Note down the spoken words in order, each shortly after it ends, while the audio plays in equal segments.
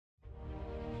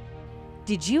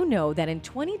Did you know that in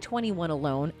 2021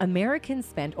 alone, Americans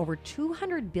spent over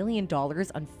 $200 billion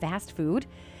on fast food?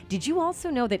 Did you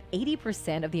also know that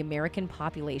 80% of the American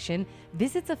population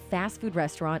visits a fast food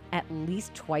restaurant at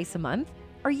least twice a month?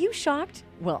 Are you shocked?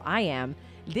 Well, I am.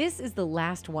 This is the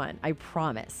last one, I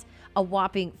promise. A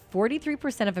whopping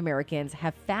 43% of Americans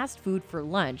have fast food for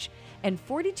lunch, and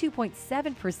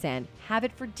 42.7% have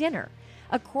it for dinner.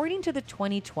 According to the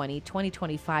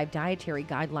 2020-2025 Dietary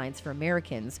Guidelines for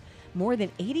Americans, more than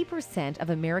 80% of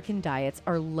American diets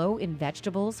are low in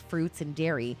vegetables, fruits, and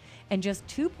dairy, and just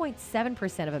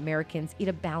 2.7% of Americans eat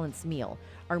a balanced meal,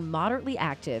 are moderately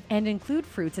active, and include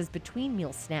fruits as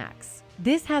between-meal snacks.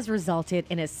 This has resulted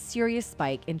in a serious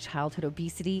spike in childhood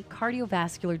obesity,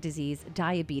 cardiovascular disease,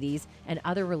 diabetes, and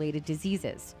other related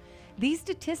diseases. These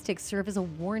statistics serve as a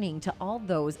warning to all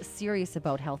those serious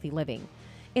about healthy living.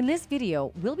 In this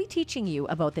video, we'll be teaching you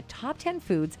about the top 10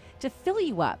 foods to fill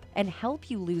you up and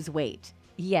help you lose weight.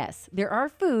 Yes, there are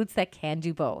foods that can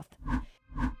do both.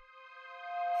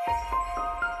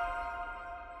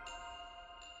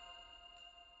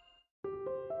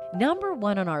 Number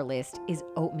 1 on our list is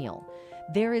oatmeal.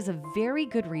 There is a very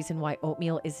good reason why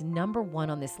oatmeal is number 1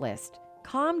 on this list.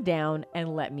 Calm down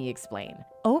and let me explain.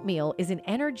 Oatmeal is an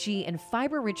energy and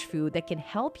fiber-rich food that can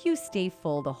help you stay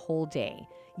full the whole day.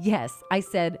 Yes, I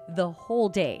said the whole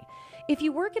day. If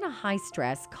you work in a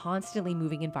high-stress, constantly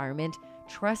moving environment,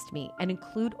 trust me and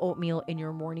include oatmeal in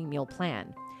your morning meal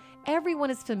plan. Everyone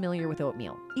is familiar with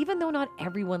oatmeal, even though not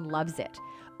everyone loves it.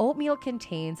 Oatmeal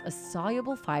contains a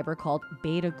soluble fiber called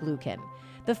beta-glucan.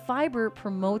 The fiber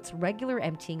promotes regular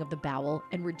emptying of the bowel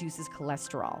and reduces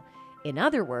cholesterol. In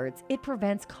other words, it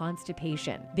prevents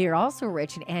constipation. They are also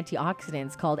rich in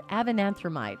antioxidants called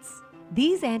avenanthramides.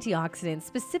 These antioxidants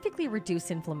specifically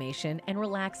reduce inflammation and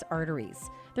relax arteries.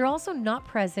 They're also not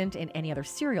present in any other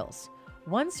cereals.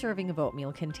 One serving of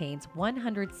oatmeal contains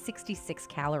 166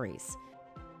 calories.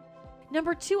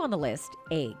 Number 2 on the list,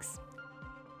 eggs.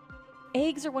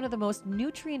 Eggs are one of the most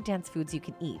nutrient-dense foods you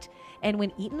can eat, and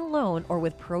when eaten alone or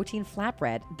with protein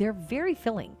flatbread, they're very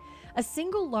filling. A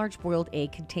single large boiled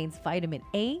egg contains vitamin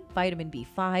A, vitamin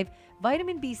B5,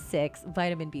 vitamin B6,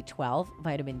 vitamin B12,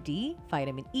 vitamin D,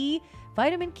 vitamin E,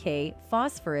 vitamin K,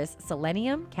 phosphorus,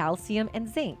 selenium, calcium, and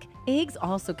zinc. Eggs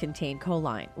also contain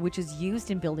choline, which is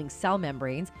used in building cell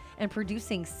membranes and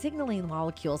producing signaling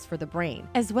molecules for the brain,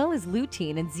 as well as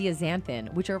lutein and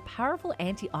zeaxanthin, which are powerful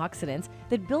antioxidants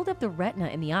that build up the retina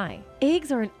in the eye.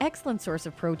 Eggs are an excellent source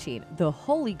of protein, the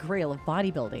holy grail of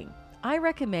bodybuilding. I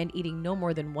recommend eating no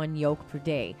more than 1 yolk per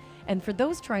day, and for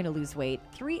those trying to lose weight,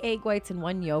 3 egg whites and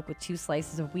 1 yolk with 2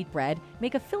 slices of wheat bread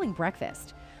make a filling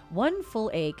breakfast. 1 full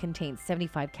egg contains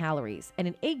 75 calories, and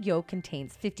an egg yolk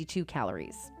contains 52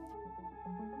 calories.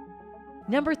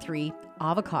 Number 3,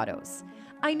 avocados.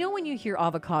 I know when you hear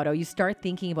avocado, you start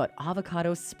thinking about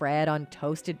avocado spread on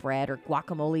toasted bread or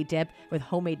guacamole dip with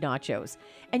homemade nachos.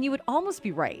 And you would almost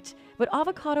be right, but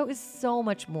avocado is so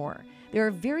much more. There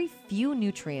are very few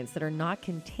nutrients that are not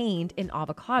contained in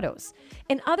avocados.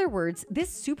 In other words,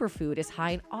 this superfood is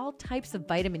high in all types of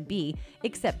vitamin B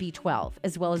except B12,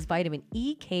 as well as vitamin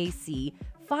E, K, C,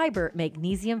 fiber,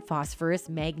 magnesium, phosphorus,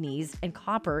 manganese, and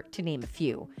copper, to name a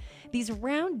few. These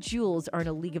round jewels are in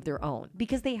a league of their own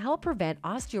because they help prevent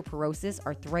osteoporosis,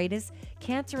 arthritis,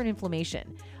 cancer, and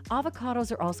inflammation.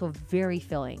 Avocados are also very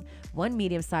filling. 1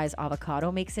 medium-sized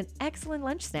avocado makes an excellent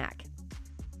lunch snack.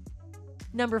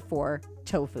 Number 4,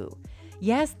 tofu.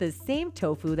 Yes, the same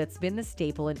tofu that's been the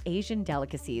staple in Asian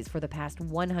delicacies for the past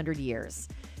 100 years.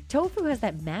 Tofu has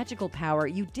that magical power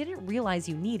you didn't realize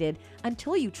you needed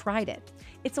until you tried it.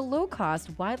 It's a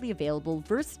low-cost, widely available,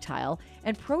 versatile,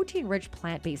 and protein-rich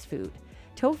plant-based food.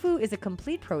 Tofu is a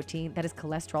complete protein that is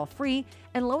cholesterol-free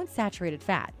and low in saturated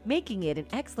fat, making it an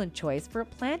excellent choice for a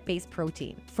plant-based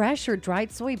protein. Fresh or dried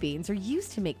soybeans are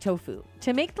used to make tofu.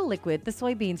 To make the liquid, the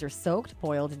soybeans are soaked,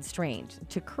 boiled, and strained.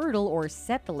 To curdle or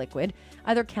set the liquid,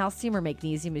 either calcium or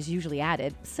magnesium is usually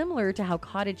added, similar to how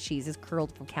cottage cheese is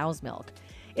curdled from cow's milk.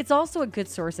 It's also a good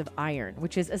source of iron,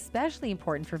 which is especially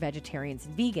important for vegetarians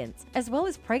and vegans, as well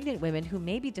as pregnant women who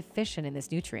may be deficient in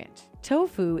this nutrient.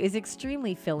 Tofu is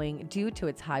extremely filling due to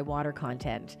its high water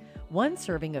content. 1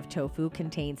 serving of tofu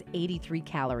contains 83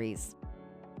 calories.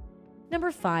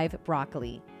 Number 5,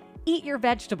 broccoli. Eat your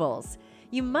vegetables.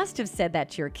 You must have said that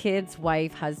to your kids,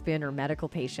 wife, husband, or medical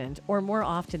patient, or more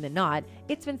often than not,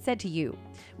 it's been said to you.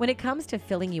 When it comes to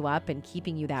filling you up and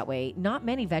keeping you that way, not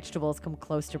many vegetables come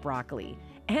close to broccoli.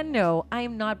 And no, I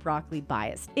am not broccoli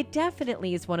biased. It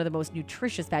definitely is one of the most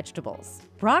nutritious vegetables.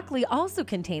 Broccoli also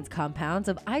contains compounds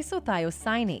of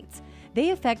isothiocyanates.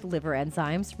 They affect liver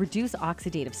enzymes, reduce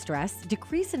oxidative stress,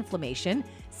 decrease inflammation,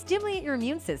 stimulate your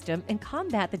immune system, and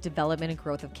combat the development and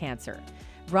growth of cancer.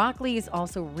 Broccoli is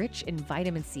also rich in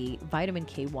vitamin C, vitamin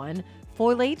K1,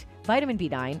 folate, vitamin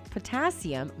B9,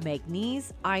 potassium,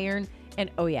 magnesium, iron, and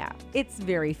oh yeah, it's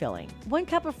very filling. 1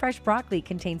 cup of fresh broccoli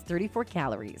contains 34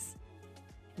 calories.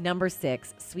 Number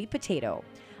 6, sweet potato.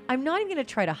 I'm not even going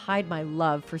to try to hide my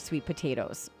love for sweet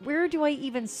potatoes. Where do I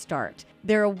even start?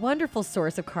 They're a wonderful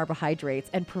source of carbohydrates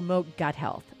and promote gut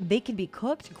health. They can be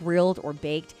cooked, grilled, or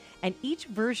baked, and each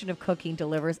version of cooking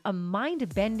delivers a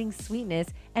mind-bending sweetness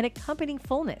and accompanying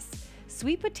fullness.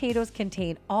 Sweet potatoes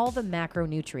contain all the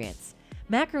macronutrients.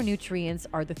 Macronutrients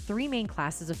are the 3 main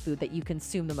classes of food that you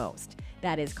consume the most.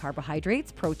 That is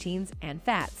carbohydrates, proteins, and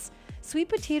fats. Sweet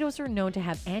potatoes are known to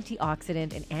have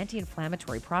antioxidant and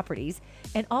anti-inflammatory properties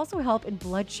and also help in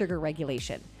blood sugar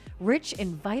regulation. Rich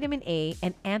in vitamin A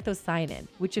and anthocyanin,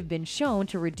 which have been shown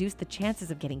to reduce the chances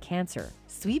of getting cancer.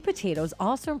 Sweet potatoes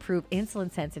also improve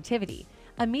insulin sensitivity.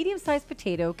 A medium-sized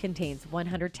potato contains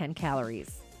 110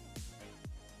 calories.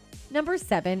 Number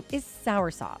 7 is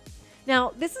soursop.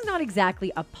 Now, this is not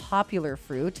exactly a popular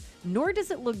fruit, nor does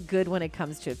it look good when it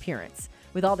comes to appearance,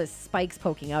 with all the spikes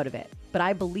poking out of it. But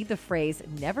I believe the phrase,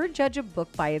 never judge a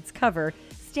book by its cover,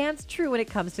 stands true when it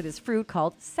comes to this fruit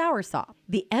called soursop.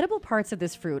 The edible parts of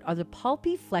this fruit are the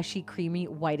pulpy, fleshy, creamy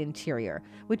white interior,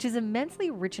 which is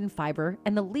immensely rich in fiber,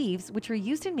 and the leaves, which are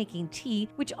used in making tea,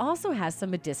 which also has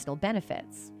some medicinal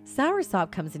benefits.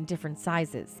 Soursop comes in different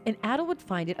sizes. An adult would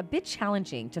find it a bit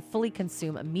challenging to fully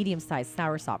consume a medium-sized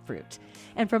soursop fruit.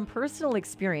 And from personal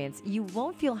experience, you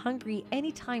won't feel hungry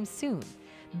anytime soon.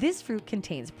 This fruit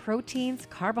contains proteins,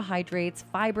 carbohydrates,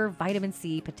 fiber, vitamin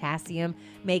C, potassium,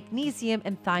 magnesium,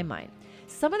 and thiamine.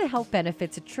 Some of the health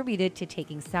benefits attributed to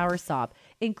taking soursop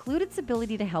include its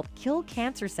ability to help kill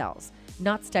cancer cells,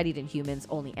 not studied in humans,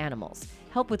 only animals,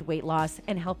 help with weight loss,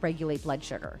 and help regulate blood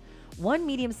sugar. 1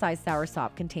 medium-sized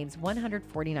soursop contains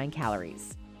 149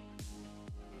 calories.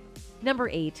 Number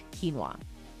 8, quinoa.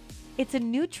 It's a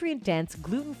nutrient-dense,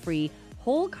 gluten-free,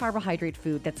 whole carbohydrate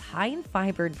food that's high in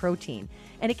fiber and protein,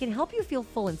 and it can help you feel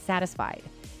full and satisfied.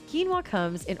 Quinoa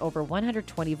comes in over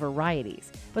 120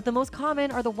 varieties, but the most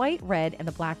common are the white, red, and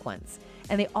the black ones,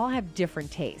 and they all have different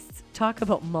tastes. Talk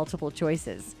about multiple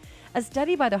choices. A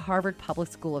study by the Harvard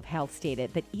Public School of Health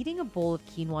stated that eating a bowl of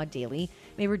quinoa daily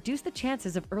may reduce the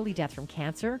chances of early death from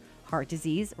cancer, heart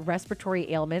disease,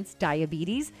 respiratory ailments,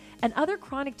 diabetes, and other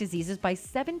chronic diseases by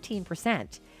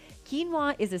 17%.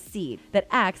 Quinoa is a seed that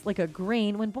acts like a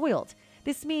grain when boiled.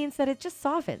 This means that it just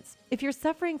softens. If you're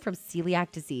suffering from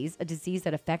celiac disease, a disease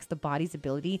that affects the body's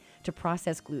ability to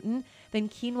process gluten, then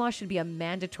quinoa should be a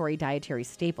mandatory dietary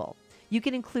staple. You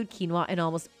can include quinoa in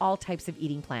almost all types of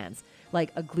eating plans,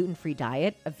 like a gluten-free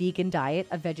diet, a vegan diet,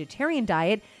 a vegetarian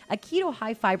diet, a keto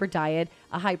high-fiber diet,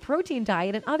 a high-protein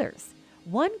diet, and others.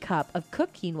 1 cup of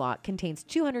cooked quinoa contains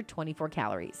 224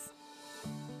 calories.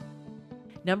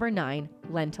 Number 9,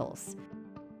 lentils.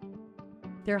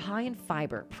 They're high in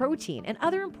fiber, protein, and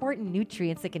other important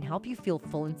nutrients that can help you feel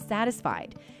full and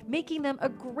satisfied, making them a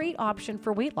great option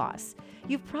for weight loss.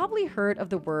 You've probably heard of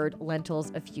the word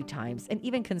lentils a few times and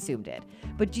even consumed it,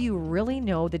 but do you really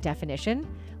know the definition?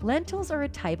 Lentils are a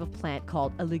type of plant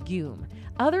called a legume.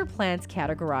 Other plants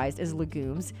categorized as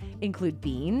legumes include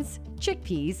beans,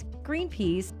 chickpeas, green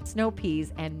peas, snow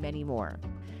peas, and many more.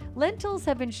 Lentils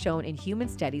have been shown in human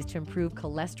studies to improve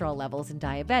cholesterol levels in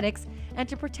diabetics and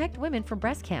to protect women from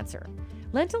breast cancer.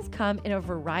 Lentils come in a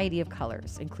variety of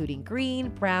colors, including green,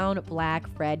 brown, black,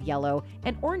 red, yellow,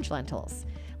 and orange lentils.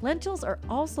 Lentils are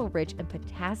also rich in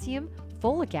potassium,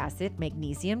 folic acid,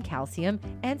 magnesium, calcium,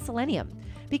 and selenium.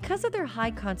 Because of their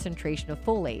high concentration of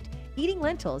folate, eating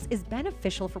lentils is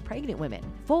beneficial for pregnant women.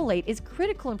 Folate is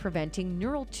critical in preventing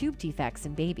neural tube defects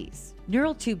in babies.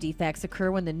 Neural tube defects occur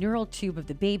when the neural tube of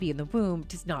the baby in the womb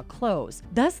does not close,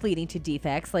 thus leading to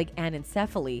defects like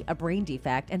anencephaly, a brain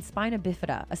defect, and spina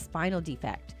bifida, a spinal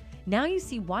defect. Now you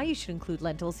see why you should include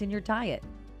lentils in your diet.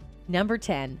 Number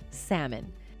 10,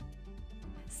 salmon.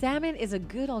 Salmon is a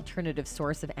good alternative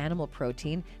source of animal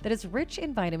protein that is rich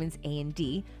in vitamins A and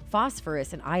D,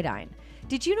 phosphorus, and iodine.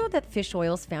 Did you know that fish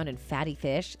oils found in fatty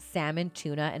fish, salmon,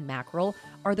 tuna, and mackerel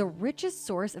are the richest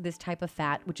source of this type of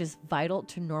fat, which is vital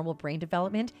to normal brain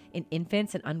development in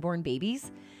infants and unborn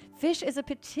babies? Fish is a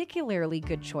particularly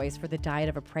good choice for the diet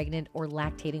of a pregnant or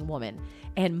lactating woman.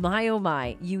 And my oh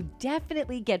my, you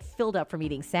definitely get filled up from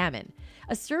eating salmon.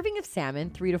 A serving of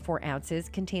salmon, 3 to 4 ounces,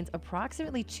 contains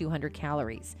approximately 200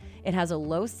 calories. It has a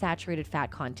low saturated fat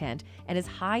content and is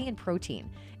high in protein.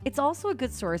 It's also a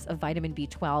good source of vitamin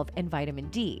B12 and vitamin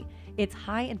D. It's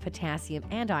high in potassium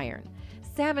and iron.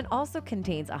 Salmon also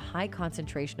contains a high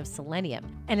concentration of selenium,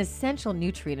 an essential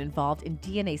nutrient involved in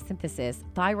DNA synthesis,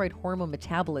 thyroid hormone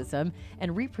metabolism,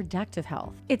 and reproductive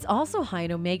health. It's also high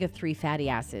in omega-3 fatty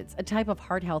acids, a type of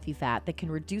heart-healthy fat that can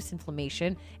reduce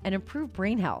inflammation and improve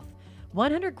brain health.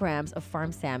 100 grams of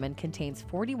farm salmon contains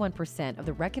 41% of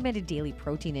the recommended daily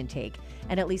protein intake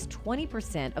and at least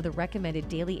 20% of the recommended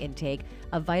daily intake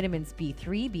of vitamins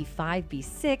B3, B5,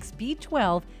 B6,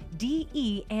 B12, D,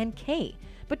 E, and K.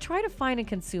 But try to find and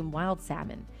consume wild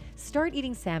salmon. Start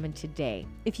eating salmon today.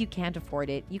 If you can't afford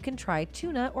it, you can try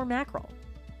tuna or mackerel.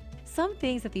 Some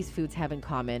things that these foods have in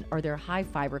common are their high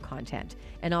fiber content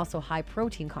and also high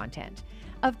protein content.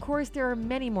 Of course, there are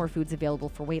many more foods available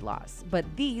for weight loss, but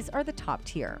these are the top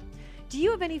tier. Do you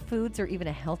have any foods or even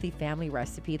a healthy family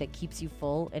recipe that keeps you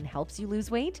full and helps you lose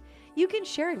weight? You can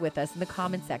share it with us in the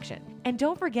comment section. And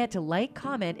don't forget to like,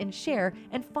 comment, and share,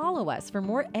 and follow us for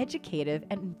more educative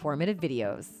and informative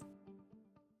videos.